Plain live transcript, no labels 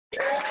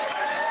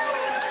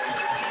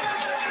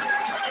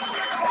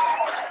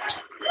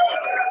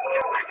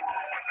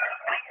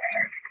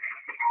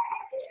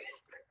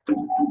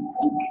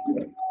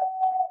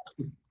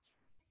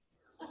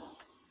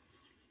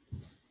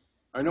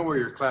I know why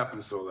you're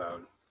clapping so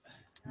loud.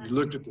 You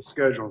looked at the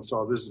schedule and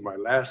saw this is my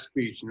last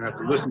speech. You don't have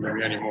to listen to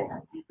me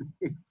anymore.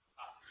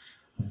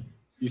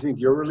 You think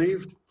you're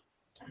relieved?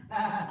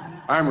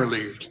 I'm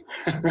relieved.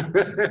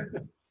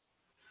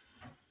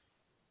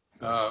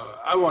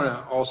 I want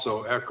to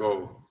also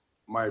echo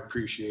my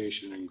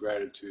appreciation and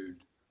gratitude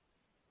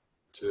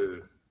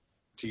to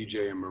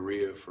TJ and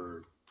Maria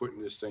for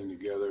putting this thing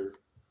together.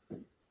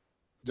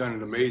 Done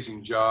an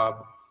amazing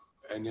job.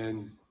 And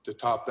then to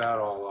top that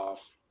all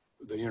off,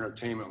 the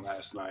entertainment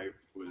last night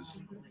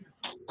was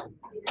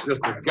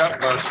just a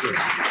gut buster.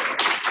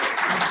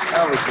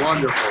 That was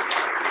wonderful.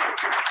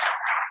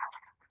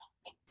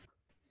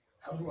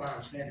 That's why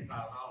I'm $75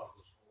 for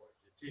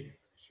the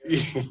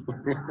ticket.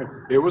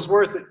 It was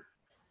worth it.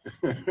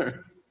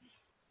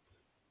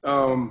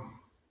 I'm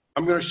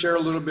going to share a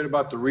little bit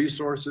about the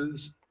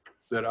resources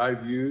that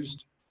I've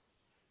used.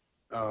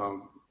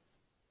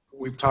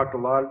 We've talked a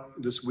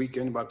lot this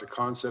weekend about the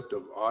concept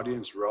of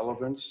audience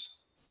relevance.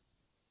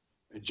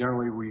 And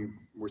generally,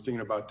 we're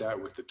thinking about that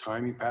with the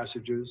timing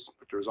passages,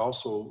 but there's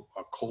also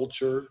a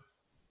culture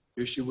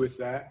issue with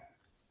that.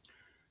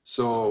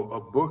 So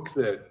a book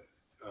that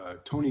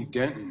Tony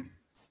Denton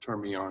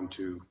turned me on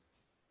to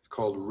is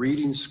called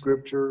Reading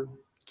Scripture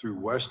Through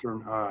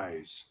Western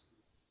Eyes.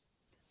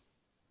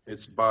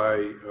 It's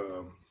by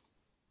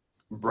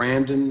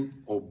Brandon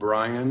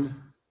O'Brien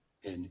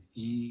and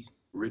E.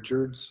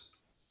 Richards.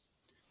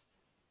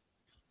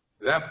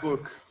 That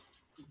book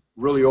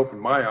really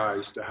opened my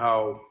eyes to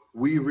how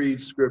we read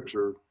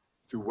Scripture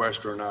through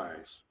Western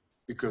eyes,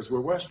 because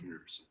we're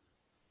Westerners.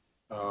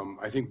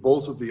 I think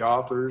both of the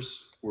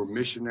authors were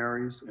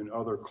missionaries in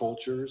other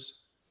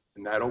cultures,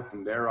 and that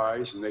opened their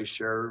eyes, and they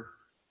share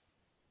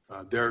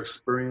their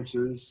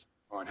experiences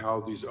on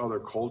how these other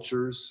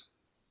cultures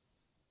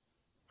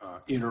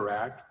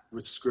interact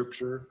with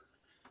Scripture.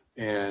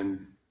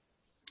 And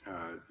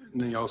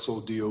they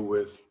also deal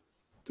with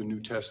the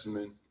New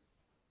Testament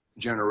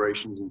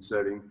generations and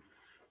setting.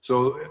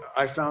 So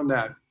I found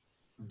that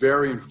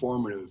very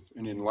informative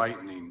and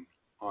enlightening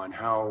on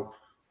how,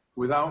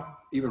 without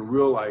even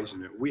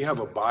realizing it, we have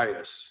a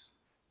bias.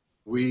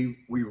 We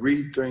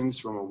read things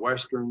from a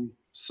Western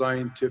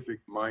scientific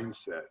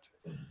mindset,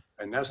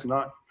 and that's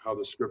not how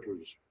the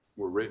Scriptures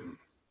were written.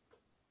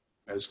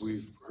 As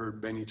we've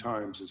heard many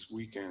times this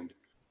weekend,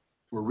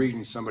 we're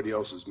reading somebody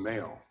else's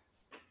mail.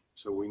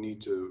 So we need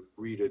to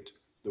read it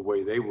the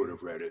way they would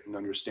have read it and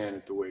understand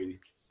it the way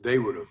they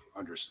would have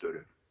understood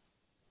it.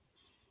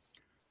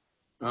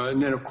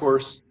 And then, of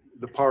course,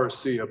 the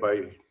Parousia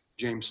by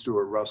James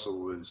Stewart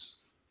Russell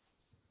was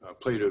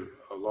played a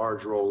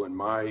large role in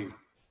my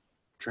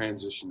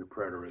transition to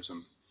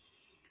preterism.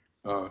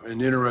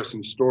 An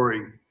interesting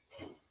story,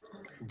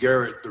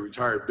 Garrett, the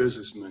retired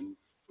businessman,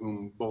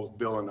 whom both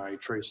Bill and I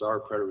trace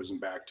our preterism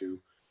back to,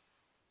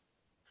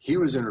 he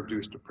was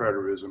introduced to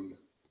preterism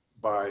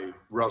by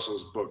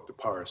Russell's book, The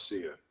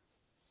Parousia.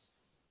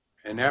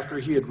 And after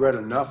he had read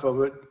enough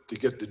of it to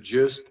get the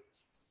gist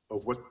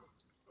of what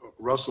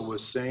Russell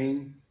was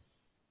saying,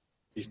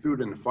 he threw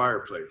it in the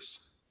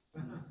fireplace.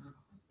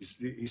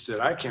 He said,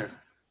 I can't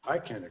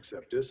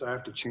accept this. I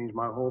have to change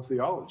my whole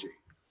theology.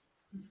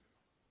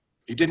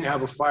 He didn't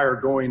have a fire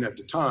going at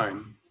the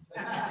time.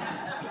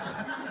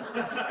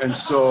 And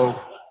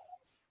so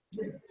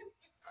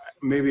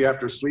maybe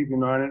after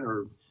sleeping on it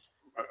or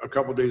a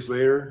couple days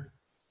later,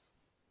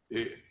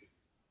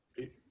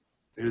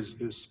 his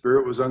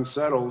spirit was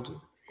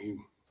unsettled. He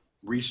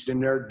reached in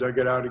there, dug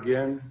it out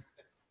again,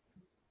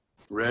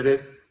 read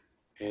it,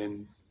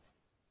 and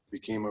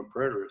became a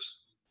preterist.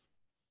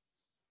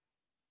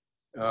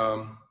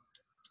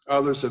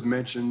 Others have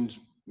mentioned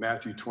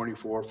Matthew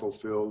 24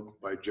 fulfilled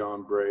by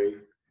John Bray.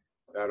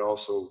 That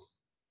also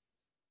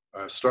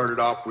started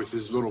off with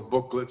his little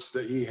booklets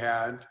that he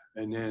had,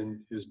 and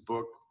then his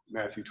book,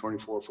 Matthew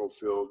 24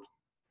 fulfilled,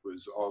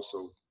 was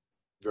also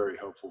very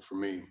helpful for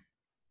me.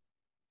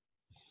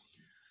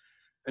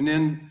 And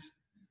then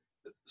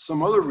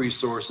some other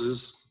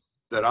resources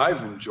that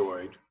I've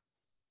enjoyed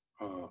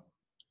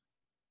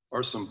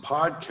are some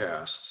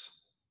podcasts.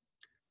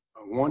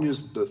 One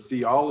is the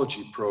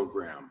Theology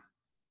Program,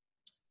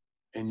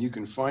 and you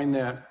can find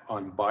that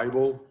on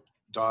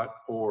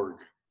Bible.org.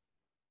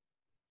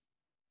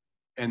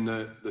 And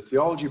the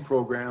Theology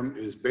Program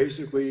is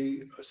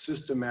basically a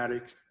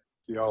systematic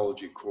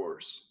theology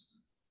course.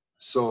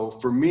 So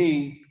for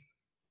me,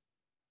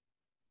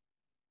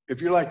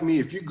 if you're like me,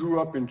 if you grew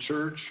up in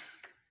church,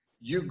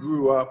 you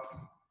grew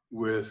up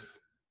with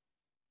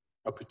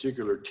a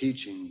particular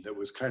teaching that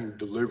was kind of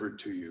delivered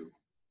to you,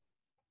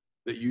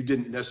 that you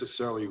didn't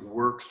necessarily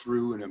work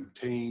through and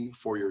obtain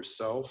for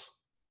yourself.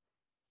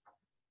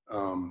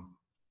 I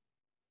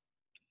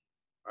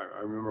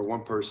remember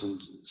one person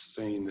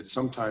saying that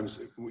sometimes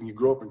when you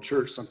grow up in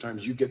church,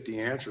 sometimes you get the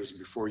answers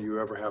before you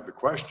ever have the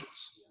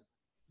questions.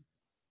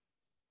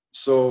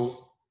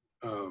 So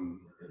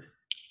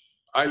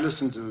I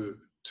listen to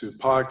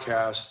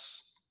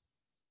podcasts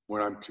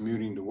when I'm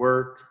commuting to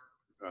work,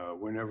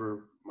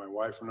 whenever my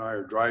wife and I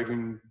are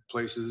driving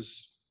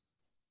places.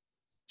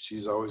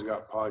 She's always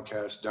got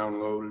podcasts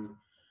downloaded.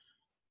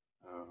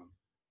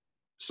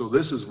 So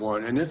this is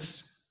one, and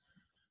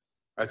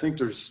I think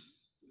there's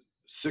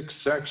 6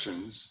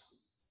 sections,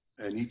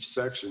 and each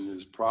section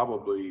is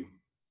probably,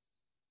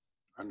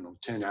 I don't know,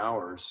 10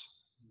 hours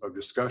of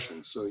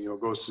discussion. So, you know,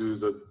 it goes through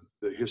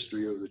the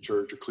history of the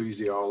church,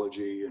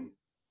 ecclesiology and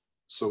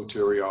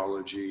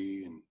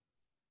soteriology and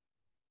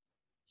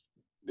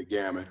the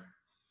gamut.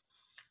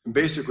 And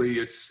basically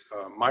it's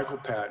Michael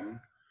Patton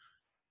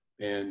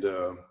and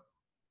a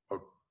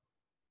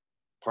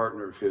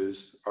partner of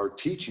his are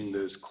teaching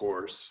this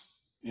course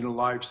in a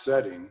live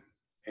setting,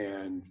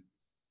 and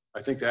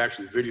I think they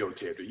actually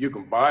videotaped it. You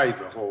can buy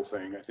the whole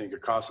thing. I think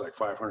it costs like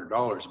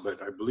 $500,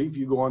 but I believe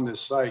you go on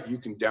this site, you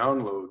can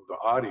download the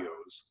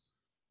audios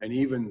and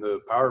even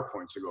the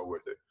PowerPoints that go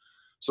with it.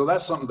 So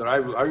that's something that I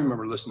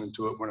remember listening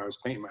to it when I was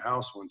painting my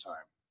house one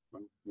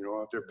time. You know,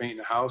 out there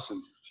painting a house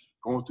and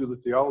going through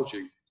the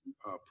theology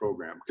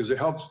program, because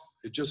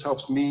it just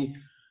helps me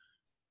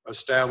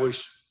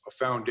establish a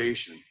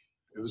foundation.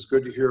 It was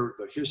good to hear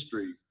the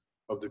history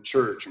of the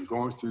church and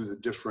going through the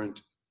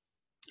different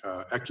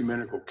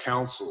ecumenical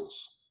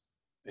councils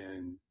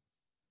and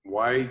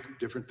why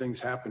different things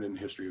happen in the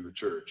history of the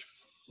church.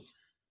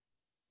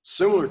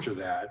 Similar to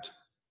that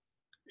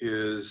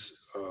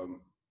is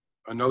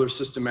another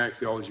systematic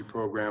theology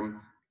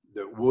program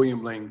that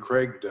William Lane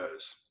Craig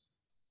does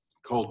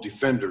called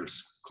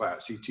Defenders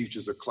class. He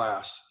teaches a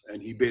class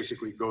and he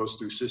basically goes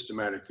through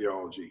systematic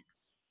theology.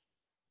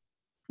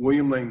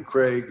 William Lane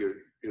Craig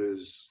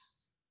is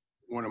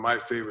one of my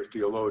favorite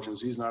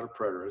theologians. He's not a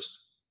preterist,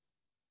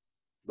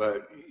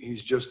 but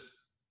he's just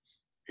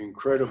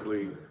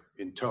incredibly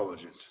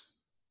intelligent.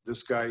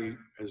 This guy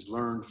has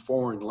learned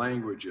foreign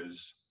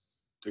languages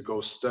to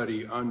go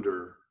study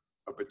under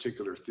a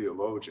particular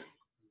theologian.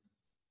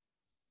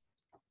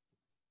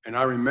 And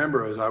I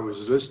remember as I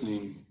was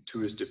listening to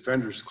his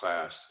Defenders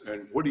class,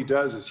 and what he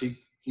does is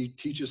he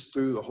teaches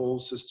through the whole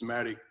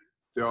systematic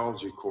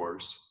theology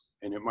course,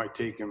 and it might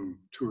take him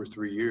 2 or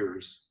 3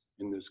 years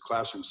in this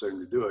classroom setting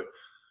to do it.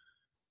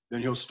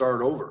 Then he'll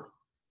start over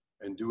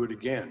and do it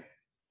again.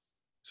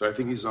 So I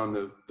think he's on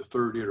the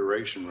 3rd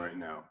iteration right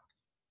now.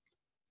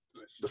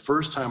 The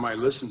first time I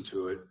listened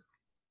to it,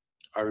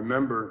 I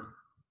remember,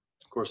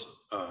 of course,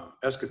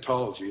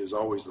 eschatology is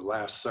always the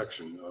last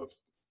section of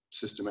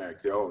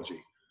systematic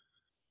theology.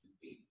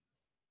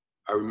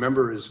 I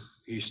remember as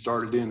he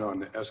started in on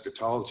the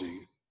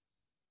eschatology,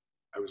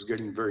 I was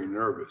getting very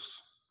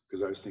nervous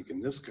because I was thinking,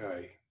 this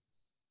guy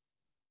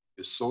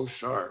is so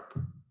sharp.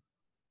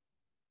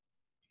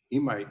 He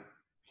might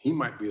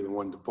be the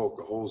one to poke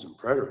the holes in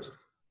preterism.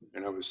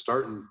 And I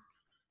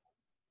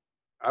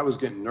was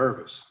getting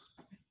nervous.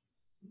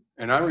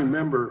 And I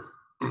remember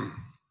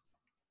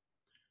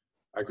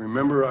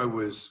I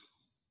was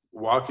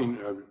walking,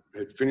 I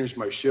had finished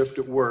my shift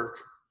at work,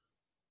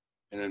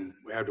 and then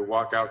we had to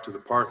walk out to the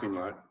parking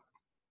lot.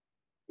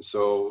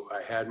 So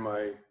I had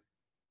my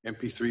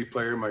MP3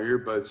 player, my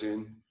earbuds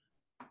in,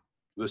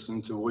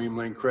 listening to William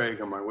Lane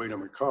Craig on my way to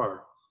my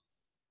car,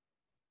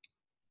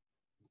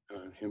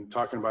 him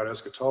talking about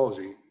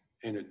eschatology,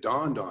 and it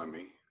dawned on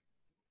me,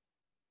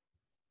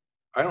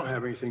 I don't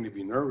have anything to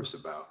be nervous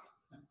about.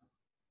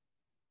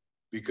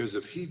 Because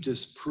if he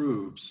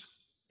disproves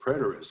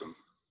preterism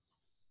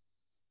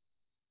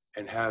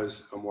and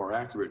has a more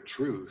accurate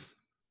truth,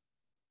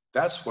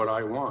 that's what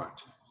I want.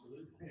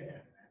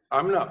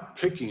 I'm not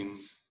picking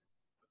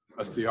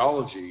a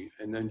theology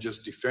and then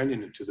just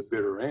defending it to the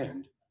bitter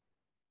end.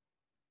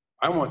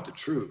 I want the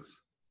truth.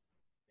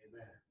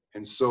 Amen.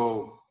 And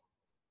so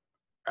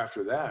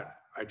after that,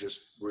 I just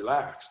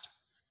relaxed.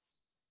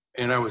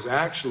 And I was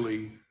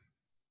actually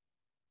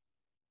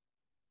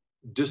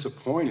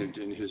disappointed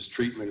in his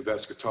treatment of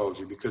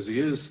eschatology because he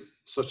is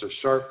such a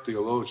sharp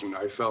theologian.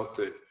 I felt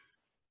that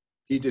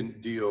he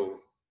didn't deal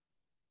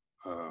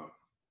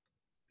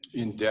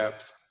in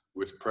depth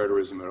with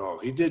preterism at all.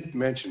 He did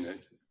mention it,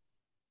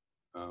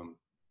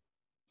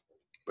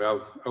 but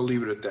I'll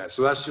leave it at that.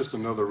 So that's just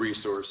another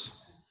resource.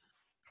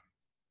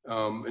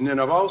 And then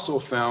I've also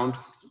found,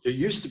 it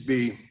used to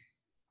be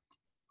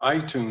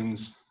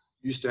iTunes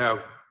used to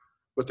have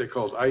what they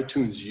called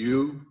iTunes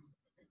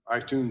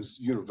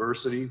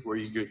University, where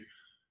you could,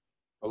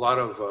 a lot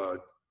of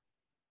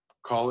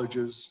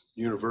colleges,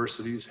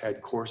 universities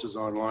had courses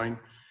online.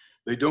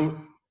 They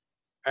don't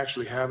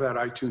actually have that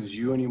iTunes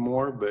U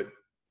anymore, but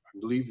I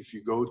believe if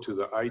you go to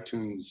the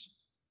iTunes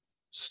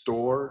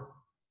store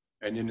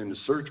and then in the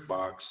search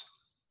box,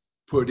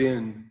 put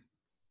in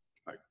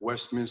like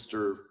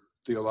Westminster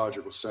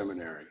Theological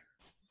Seminary,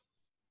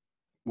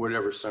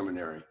 whatever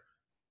seminary,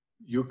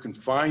 you can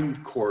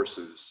find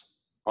courses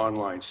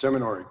online,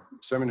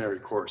 seminary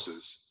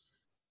courses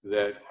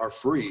that are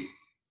free.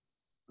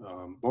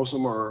 Most of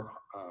them are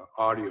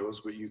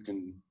audios, but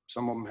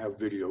some of them have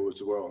video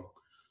as well.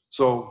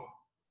 So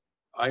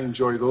I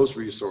enjoy those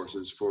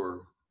resources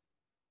for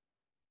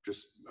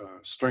just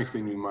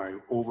strengthening my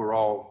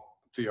overall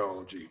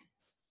theology.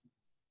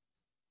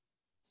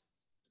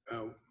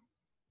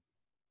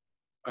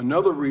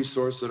 Another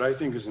resource that I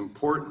think is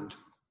important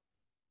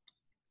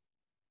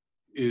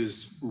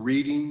is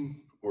reading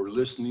or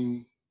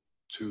listening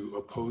to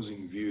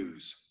opposing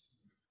views.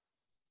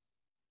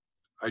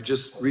 I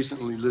just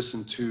recently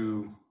listened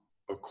to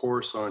a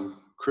course on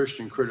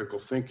Christian critical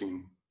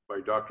thinking by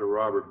Dr.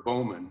 Robert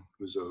Bowman,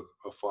 who's a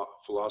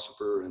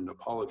philosopher and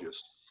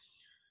apologist.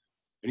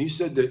 And he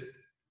said that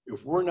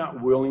if we're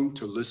not willing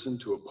to listen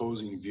to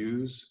opposing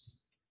views,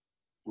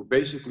 we're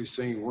basically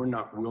saying we're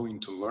not willing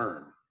to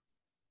learn.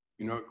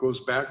 You know, it goes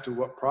back to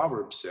what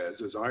Proverbs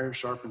says, as iron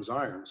sharpens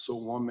iron, so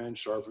one man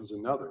sharpens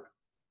another.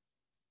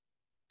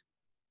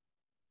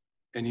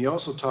 And he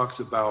also talks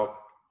about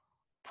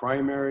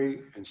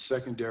primary and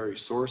secondary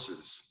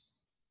sources.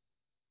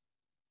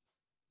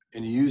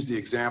 And he used the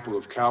example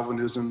of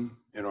Calvinism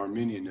and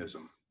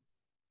Arminianism.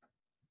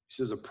 He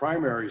says a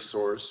primary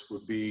source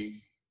would be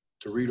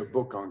to read a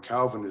book on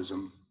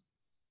Calvinism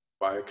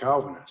by a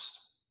Calvinist.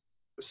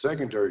 A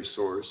secondary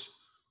source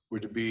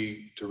would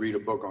be to read a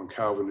book on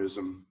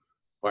Calvinism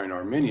by an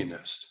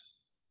Arminianist.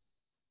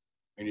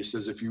 And he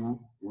says, if you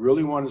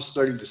really want to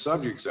study the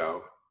subjects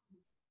out,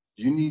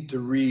 you need to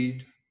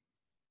read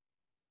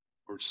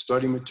or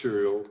study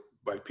material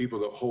by people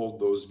that hold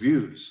those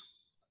views.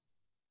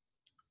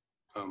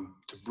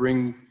 To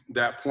bring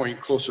that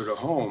point closer to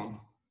home,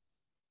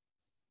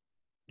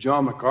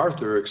 John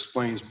MacArthur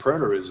explains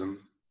preterism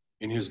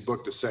in his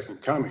book, The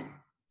Second Coming.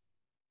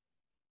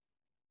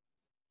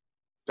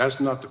 That's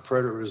not the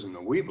preterism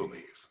that we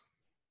believe.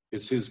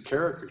 It's his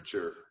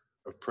caricature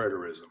of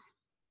preterism.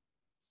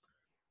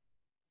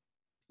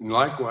 And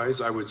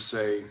likewise, I would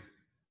say,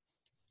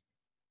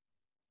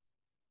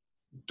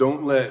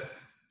 don't let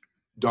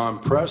Don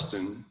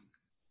Preston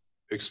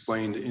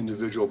explain the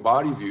individual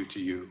body view to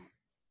you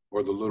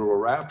or the literal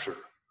rapture.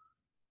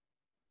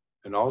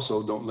 And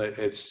also don't let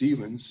Ed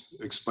Stevens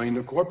explain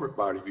the corporate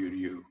body view to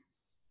you.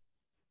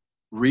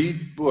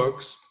 Read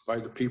books by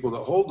the people that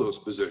hold those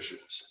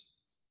positions.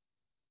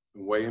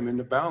 Weigh them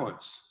into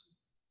balance.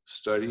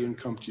 Study and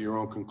come to your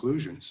own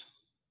conclusions.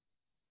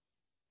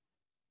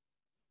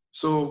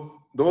 So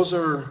those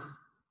are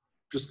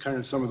just kind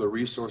of some of the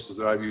resources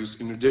that I've used,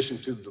 in addition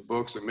to the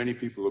books that many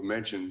people have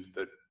mentioned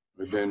that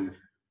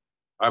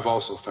I've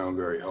also found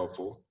very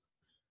helpful.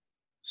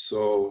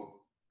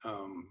 So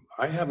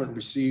I haven't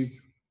received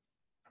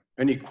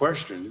any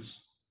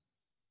questions.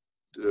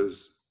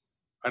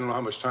 I don't know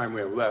how much time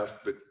we have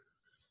left, but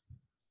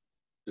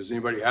does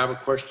anybody have a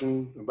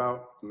question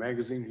about the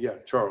magazine? Yeah,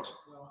 Charles.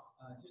 Well,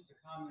 just a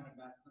comment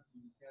about something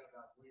you said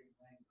about William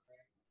Lane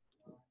Craig.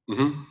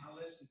 Mm-hmm. I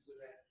listened to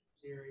that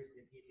series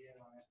that he did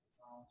on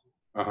eschatology.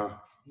 Uh-huh.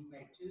 He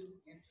made two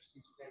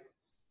interesting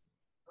statements.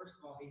 First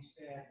of all, he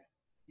said,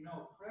 you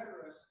know,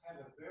 preterists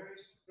have a very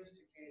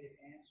sophisticated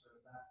answer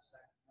about the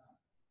second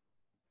coming.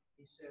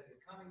 He said the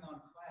coming on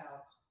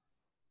clouds,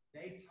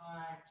 they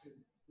tie to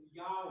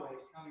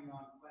Yahweh's coming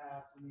on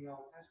clouds in the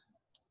Old Testament.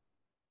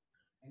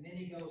 And then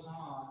he goes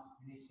on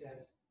and he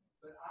says,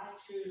 but I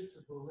choose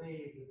to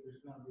believe that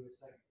there's going to be a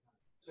second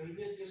coming. So he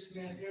just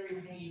dismissed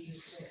everything he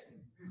just said.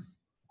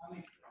 I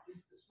mean,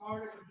 he's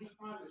probably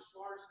the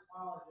smartest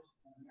apologist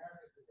in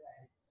America today,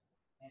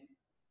 and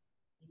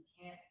he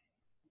can't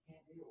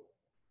deal with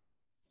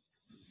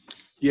it.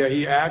 Yeah,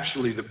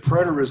 the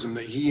preterism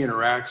that he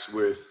interacts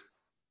with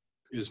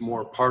is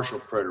more partial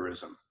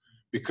preterism,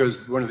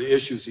 because one of the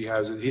issues he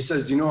has is, he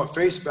says, you know, at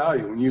face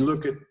value, when you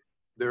look at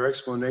their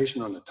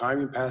explanation on the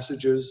timing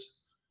passages,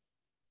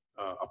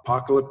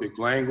 apocalyptic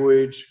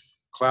language,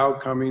 cloud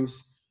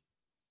comings,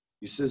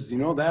 he says, you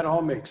know, that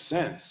all makes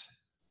sense.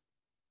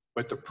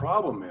 But the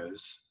problem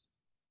is,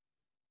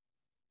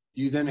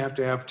 you then have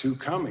to have two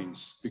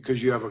comings,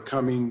 because you have a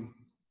coming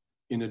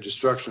in the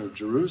destruction of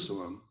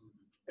Jerusalem,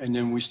 and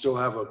then we still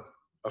have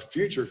a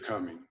future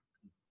coming.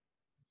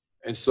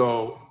 And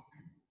so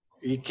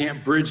he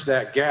can't bridge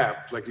that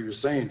gap, like you were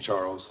saying,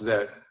 Charles,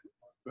 that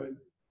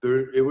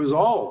it was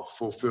all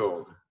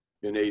fulfilled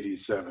in AD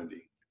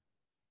 70.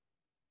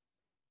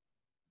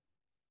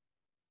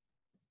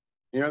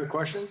 Any other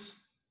questions?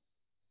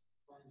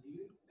 Do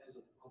you, as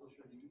a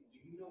publisher, do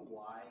you know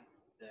why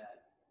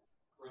that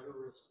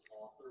preterist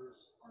authors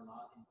are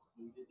not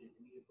included in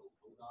any of the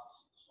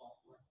Logos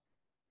software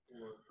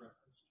or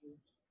reference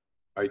tools?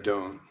 I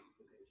don't.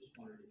 Okay, just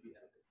wondered if you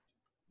had it.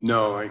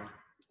 No,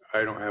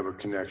 I don't have a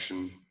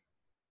connection.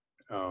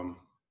 In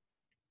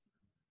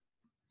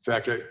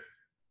fact,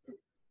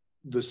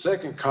 the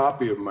second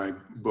copy of my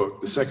book,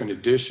 the second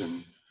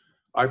edition,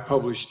 I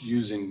published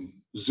using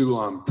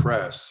Zulon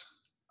Press.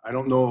 I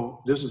don't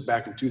know, this is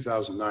back in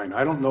 2009.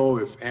 I don't know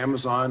if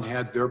Amazon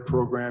had their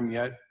program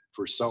yet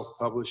for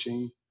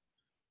self-publishing.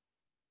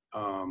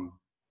 And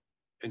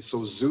so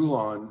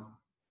Zulon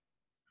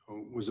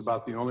was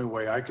about the only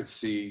way I could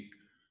see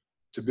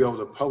to be able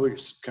to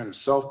publish, kind of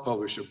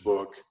self-publish a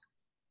book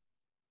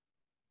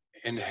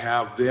and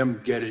have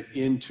them get it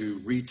into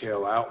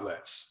retail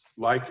outlets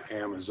like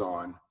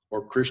Amazon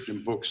or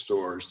Christian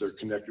bookstores. They're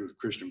connected with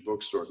Christian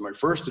bookstores. My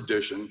first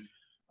edition,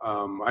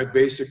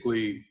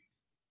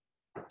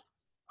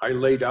 I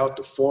laid out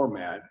the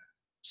format,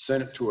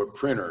 sent it to a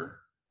printer,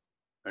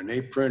 and they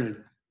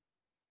printed,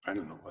 I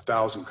don't know,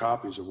 1,000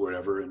 copies or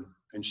whatever,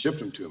 and shipped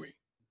them to me.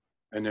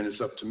 And then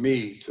it's up to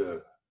me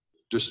to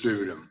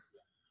distribute them.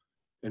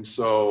 And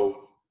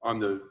so on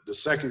the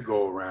second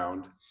go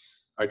around,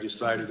 I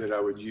decided that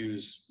I would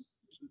use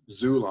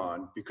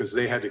Zulon because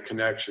they had the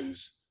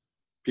connections.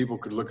 People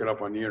could look it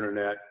up on the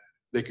internet.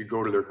 They could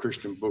go to their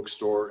Christian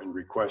bookstore and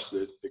request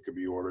it. It could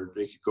be ordered.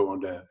 They could go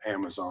onto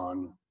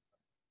Amazon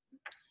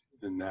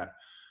and that.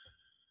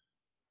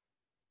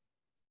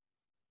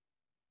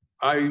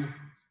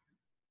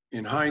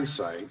 In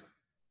hindsight,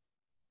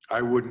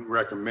 I wouldn't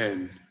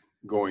recommend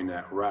going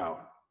that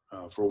route.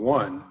 For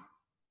one,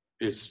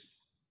 it's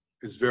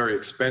very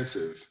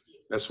expensive.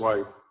 That's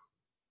why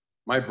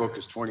my book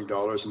is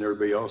 $20 and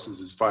everybody else's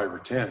is $5 or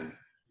 $10,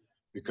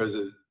 because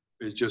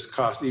it just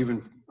costs,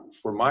 even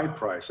for my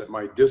price at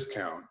my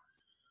discount,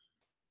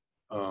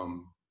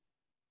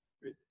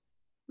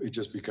 it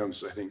just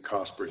becomes, I think,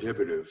 cost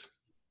prohibitive.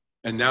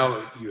 And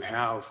now you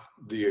have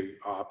the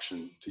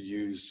option to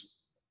use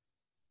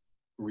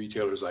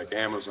retailers like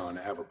Amazon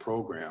to have a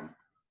program.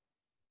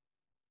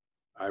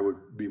 I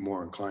would be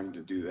more inclined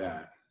to do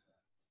that.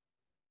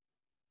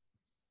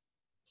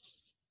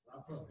 I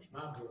published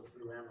my book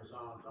through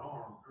Amazon's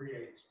arm,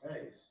 Create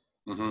Space.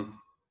 Mm-hmm.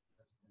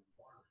 That's been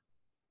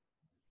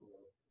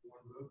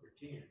one book or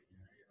 10.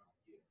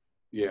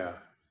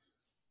 Yeah.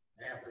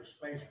 They have their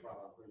space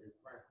product, but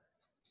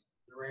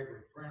they're able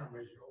to print them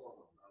as you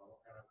order them.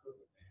 What kind of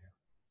equipment they have.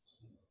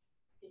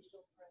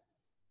 Digital press.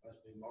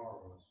 Must be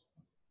marvelous.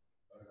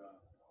 But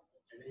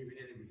and even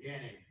in the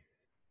beginning,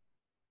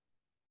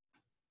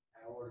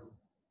 I ordered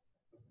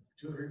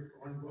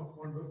one book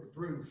to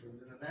proof, and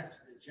then the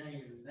next they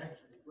changed, the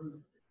next one to proof.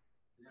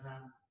 And then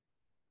I'm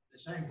the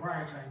same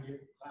price. I can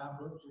get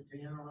 5 books or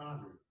 10 or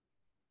 100.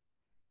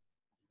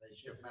 They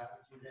ship them out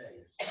in 2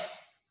 days.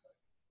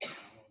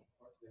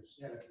 What their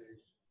setup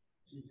is,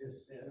 she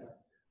just set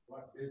up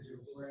what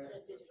digital press.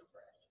 A digital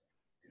press.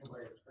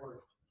 Anyway, it's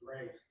worked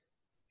great.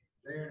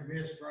 They're in the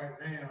midst right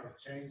now of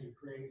changing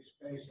Create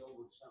Space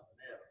over to something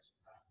else.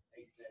 I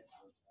hate that.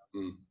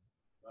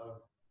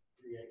 Love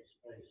Create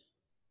Space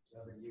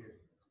 7 years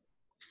ago.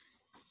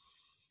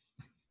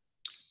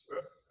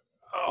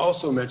 I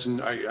also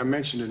mentioned, I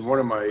mentioned in one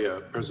of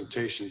my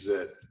presentations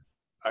that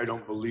I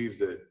don't believe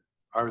that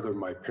either of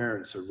my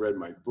parents have read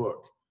my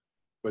book,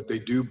 but they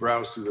do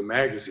browse through the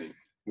magazine,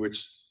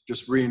 which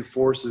just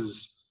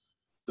reinforces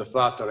the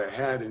thought that I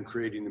had in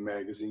creating the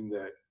magazine,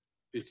 that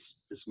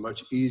it's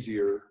much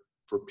easier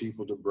for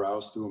people to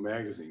browse through a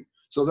magazine.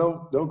 So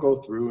they'll go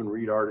through and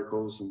read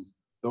articles and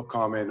they'll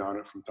comment on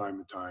it from time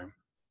to time.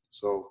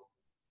 So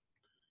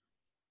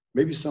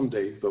maybe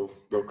someday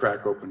they'll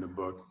crack open the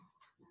book.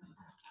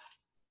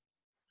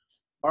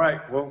 All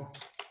right, well,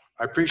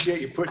 I appreciate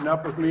you putting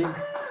up with me.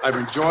 I've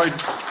enjoyed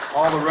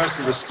all the rest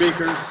of the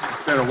speakers.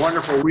 It's been a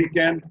wonderful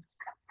weekend.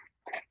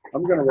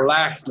 I'm gonna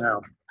relax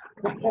now.